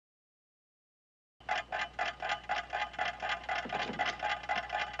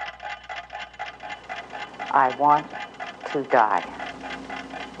I want to die.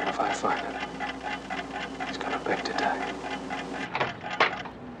 What if I find it? He's gonna beg to die.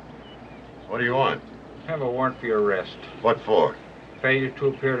 What do you want? I have a warrant for your arrest. What for? Failure to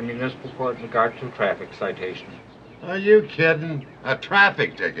appear in municipal court in regard to a traffic citation. Are you kidding? A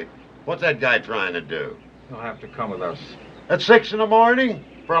traffic ticket? What's that guy trying to do? You'll have to come with us. At 6 in the morning?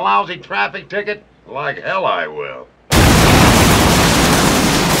 For a lousy traffic ticket? Like hell I will.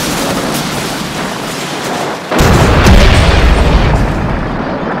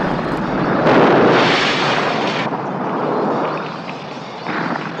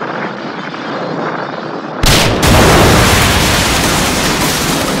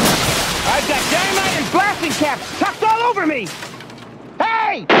 I've got dynamite and blasting caps tucked all over me!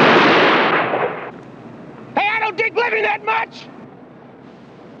 Hey! Hey, I don't dig living that much!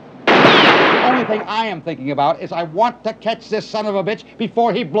 The only thing I am thinking about is I want to catch this son of a bitch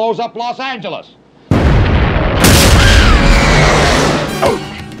before he blows up Los Angeles.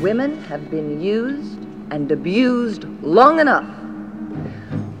 Women have been used and abused long enough.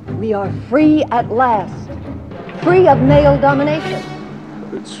 We are free at last, free of male domination.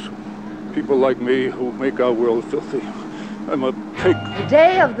 It's people like me who make our world filthy. I'm a pig. The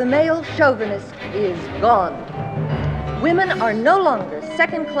day of the male chauvinist is gone. Women are no longer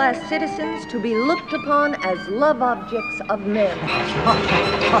second-class citizens to be looked upon as love objects of men.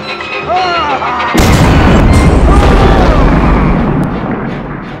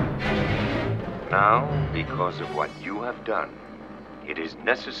 Now, because of what you have done, it is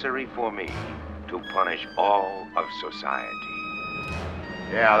necessary for me to punish all of society.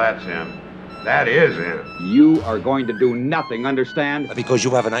 Yeah, that's him. That is him. You are going to do nothing, understand? Because you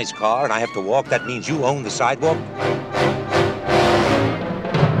have a nice car and I have to walk, that means you own the sidewalk?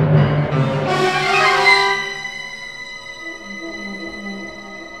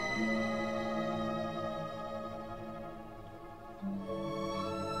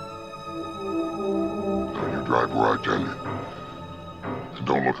 You drive where I tell you. And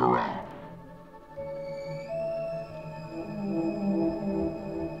don't look around.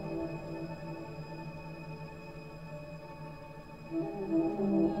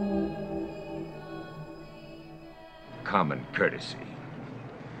 Common courtesy.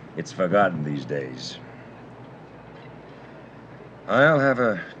 It's forgotten these days. I'll have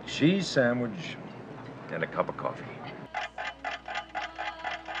a cheese sandwich and a cup of coffee.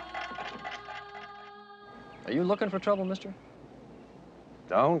 Are you looking for trouble, mister?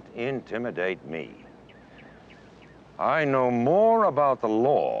 Don't intimidate me. I know more about the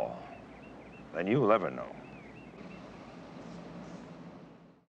law than you'll ever know.